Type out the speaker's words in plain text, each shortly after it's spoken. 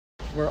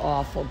We're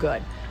awful.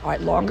 Good. All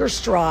right, longer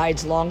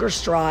strides, longer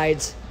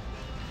strides.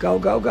 Go,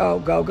 go, go,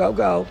 go, go,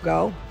 go,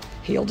 go.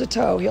 Heel to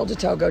toe,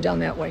 go down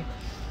that way.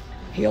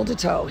 Heel to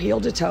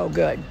toe,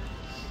 good.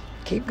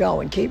 Keep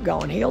going,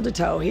 heel to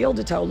toe.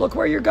 Look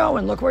where you're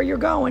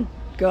going,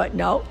 Good,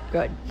 no,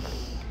 good.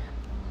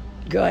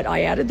 Good,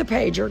 I added the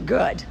pager,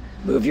 good.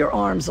 Move your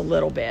arms a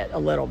little bit.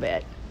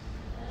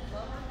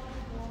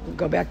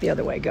 Go back the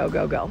other way, go,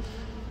 go, go.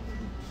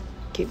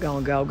 Keep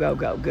going, go, go,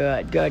 go,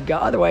 good, good. Go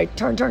other way,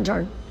 turn.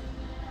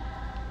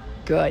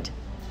 Good,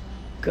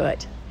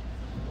 good.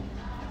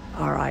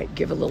 All right,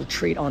 give a little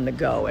treat on the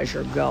go as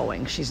you're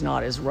going. She's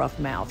not as rough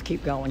mouth.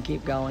 Keep going.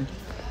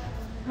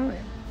 All right.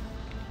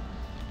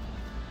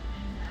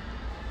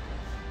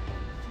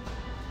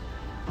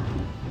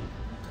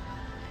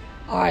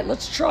 All right,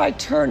 let's try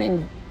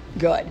turning.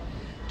 Good.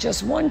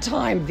 Just one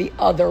time the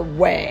other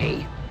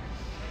way.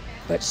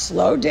 But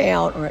slow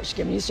down. All right, just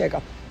give me a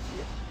second.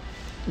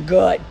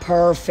 Good,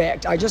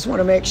 perfect. I just want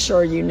to make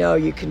sure you know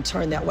you can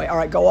turn that way. All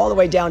right, go all the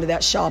way down to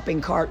that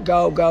shopping cart.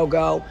 Go, go,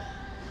 go.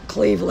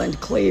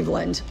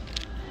 Cleveland.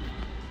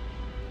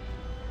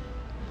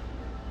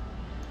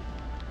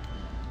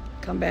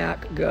 Come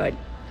back, good.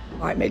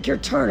 All right, make your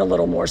turn a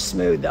little more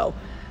smooth though.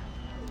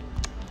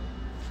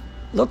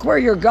 Look where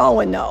you're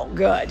going though,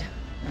 good.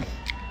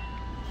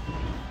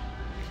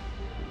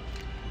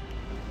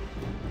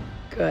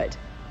 Good.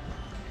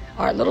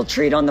 All right, little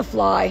treat on the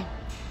fly.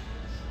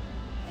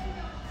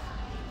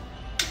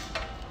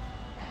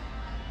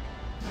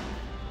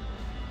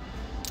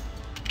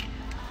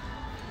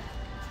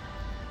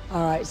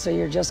 All right, so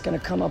you're just going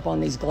to come up on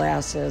these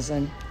glasses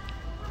and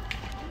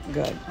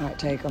good. All right,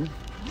 take them.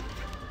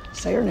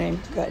 Say her name.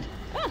 Good.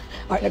 All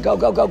right, now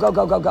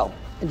go.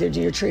 And then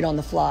do your treat on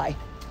the fly.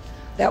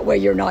 That way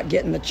you're not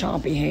getting the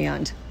chompy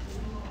hand.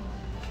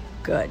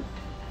 Good.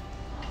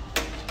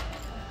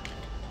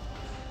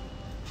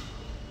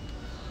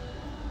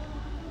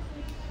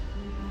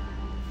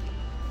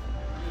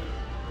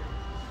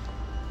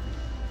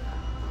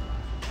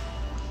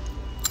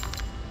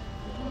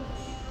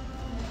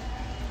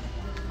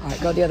 All right,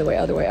 go the other way.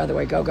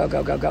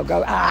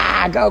 Go.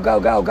 Ah, go.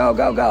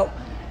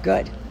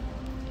 Good.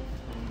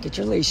 Get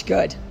your leash,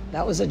 good.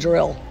 That was a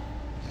drill.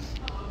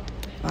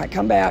 All right,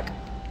 come back.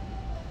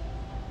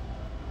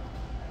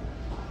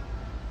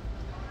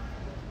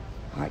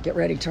 All right, get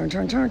ready. Turn.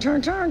 Good.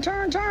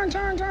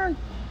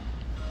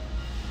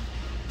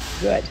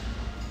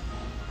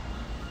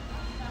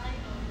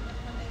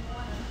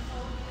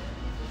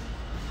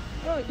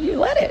 Oh, you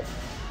let it.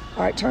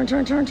 All right, turn.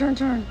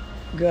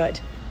 Good.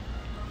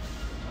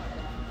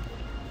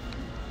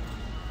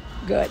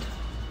 Good.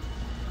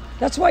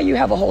 That's why you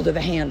have a hold of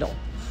the handle.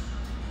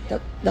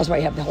 That's why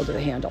you have the hold of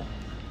the handle.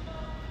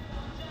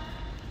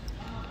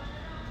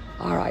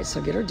 All right,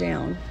 so get her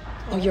down.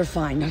 Oh, you're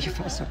fine. No, you're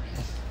fine. Sorry.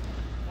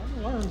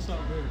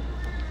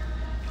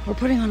 We're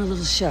putting on a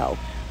little show.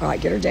 All right,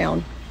 get her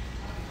down.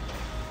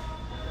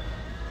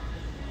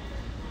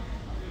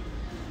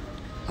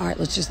 All right,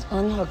 let's just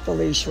unhook the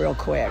leash real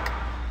quick.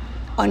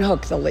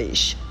 Unhook the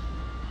leash.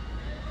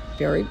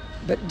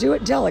 But do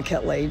it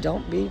delicately.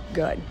 Don't be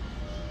good.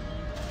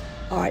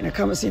 All right, now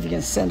come and see if you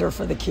can send her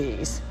for the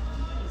keys.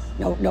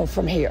 No,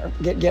 from here.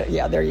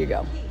 Yeah, there you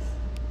go.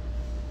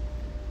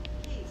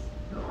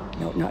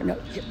 No. All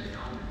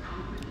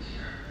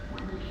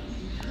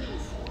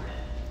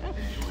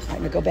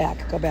right, now go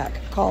back.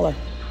 Call her.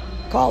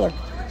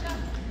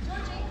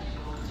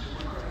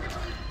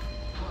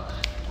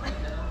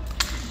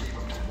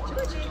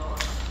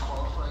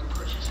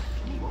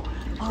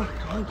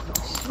 Oh,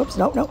 oops,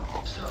 no.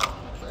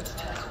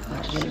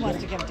 Right, she wants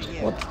to give them to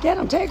you. Well, get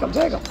them, take them.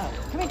 Oh,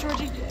 come here,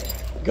 Georgie.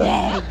 Good.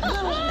 Yay.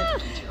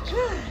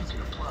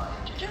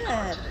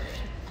 Good.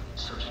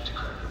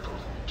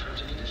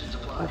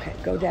 Okay,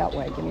 go that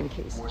way. Give me the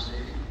keys.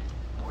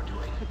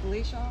 Put the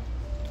leash off.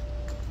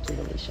 Do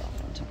the leash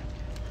off one time.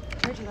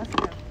 Georgie, let's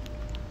go.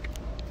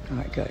 All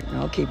right, good.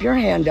 Now keep your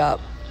hand up.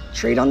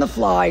 Treat on the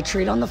fly.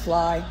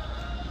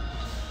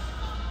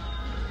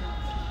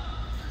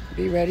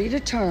 Be ready to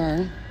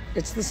turn.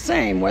 It's the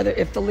same whether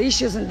if the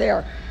leash isn't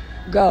there.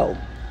 Go.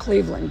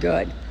 Cleveland,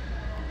 good.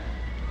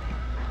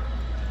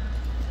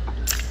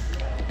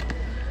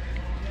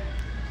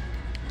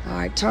 All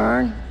right,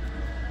 turn.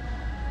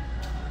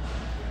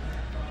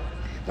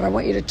 But I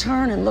want you to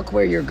turn and look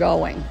where you're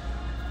going.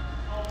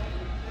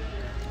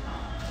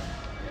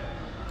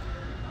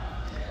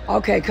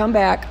 Okay, come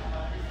back.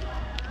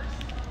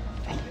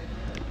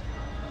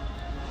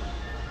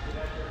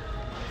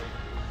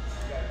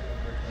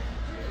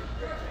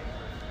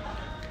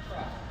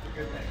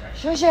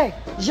 Georgie!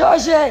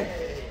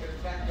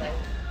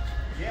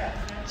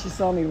 She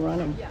saw me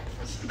running.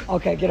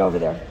 Okay, get over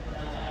there.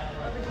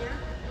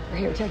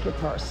 Here, take your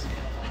purse.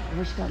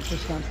 Here she comes.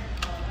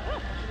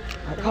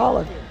 Right, call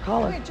her.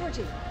 Come here,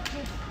 Georgie.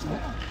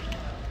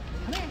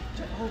 Come here.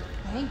 Oh,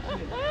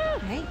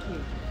 thank you.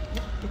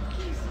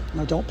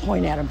 No, don't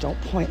point at him. Don't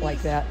point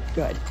like that.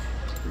 Good.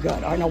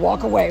 All right, now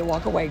walk away.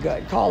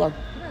 Good. Call her.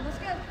 Come on, let's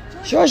go.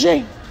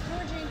 Georgie.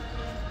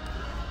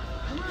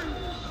 Come on.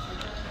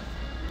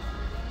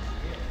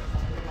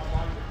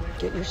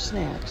 Get your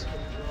snacks.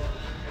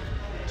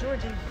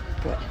 Georgie.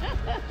 Good.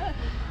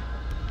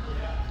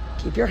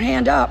 Keep your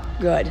hand up.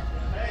 Good.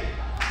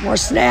 More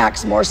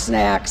snacks, more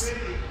snacks.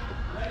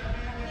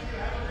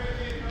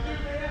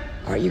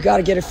 All right, you got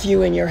to get a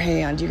few in your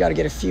hand. You got to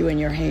get a few in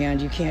your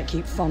hand. You can't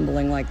keep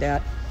fumbling like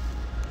that.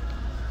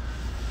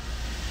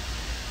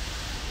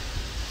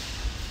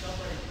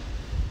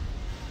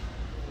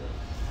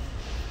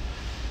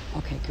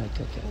 Okay, good,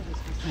 good, good.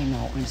 I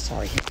know, I'm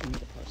sorry. Here, give me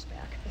the purse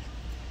back.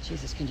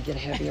 Jesus, can you get a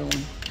heavier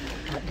one?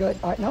 All right, good.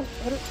 All right, no,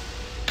 good.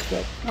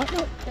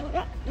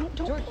 No,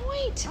 don't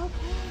point. Okay.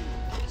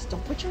 Just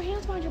don't put your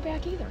hands behind your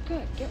back either.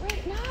 Good. Get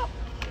ready. No.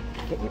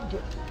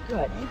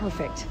 Good.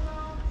 Perfect.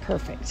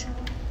 Perfect.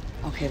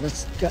 Okay,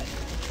 let's, good.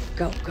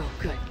 Go,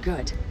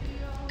 good.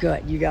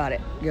 Good, you got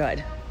it.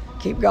 Good.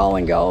 Keep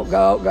going. Go.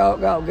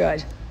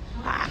 Good.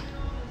 Ah.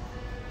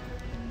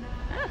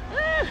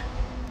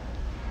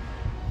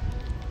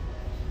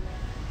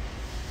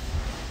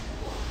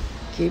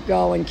 Keep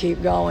going.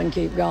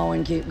 Georgie.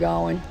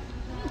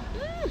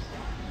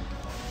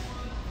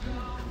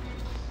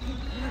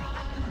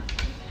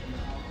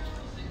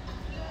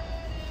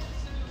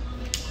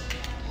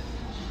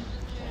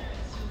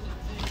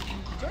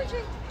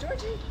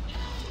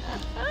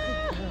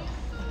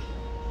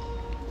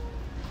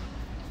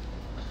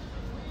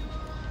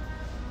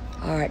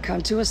 All right,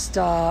 come to a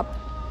stop.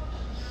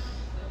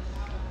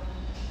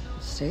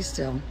 Stay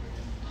still.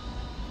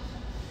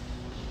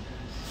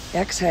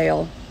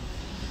 Exhale.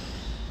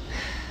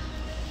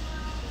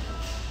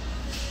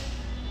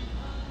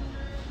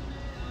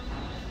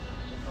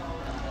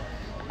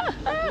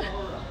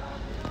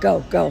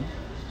 Go.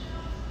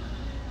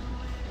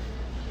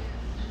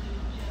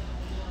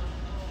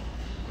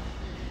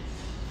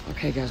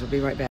 Okay, guys, we'll be right back.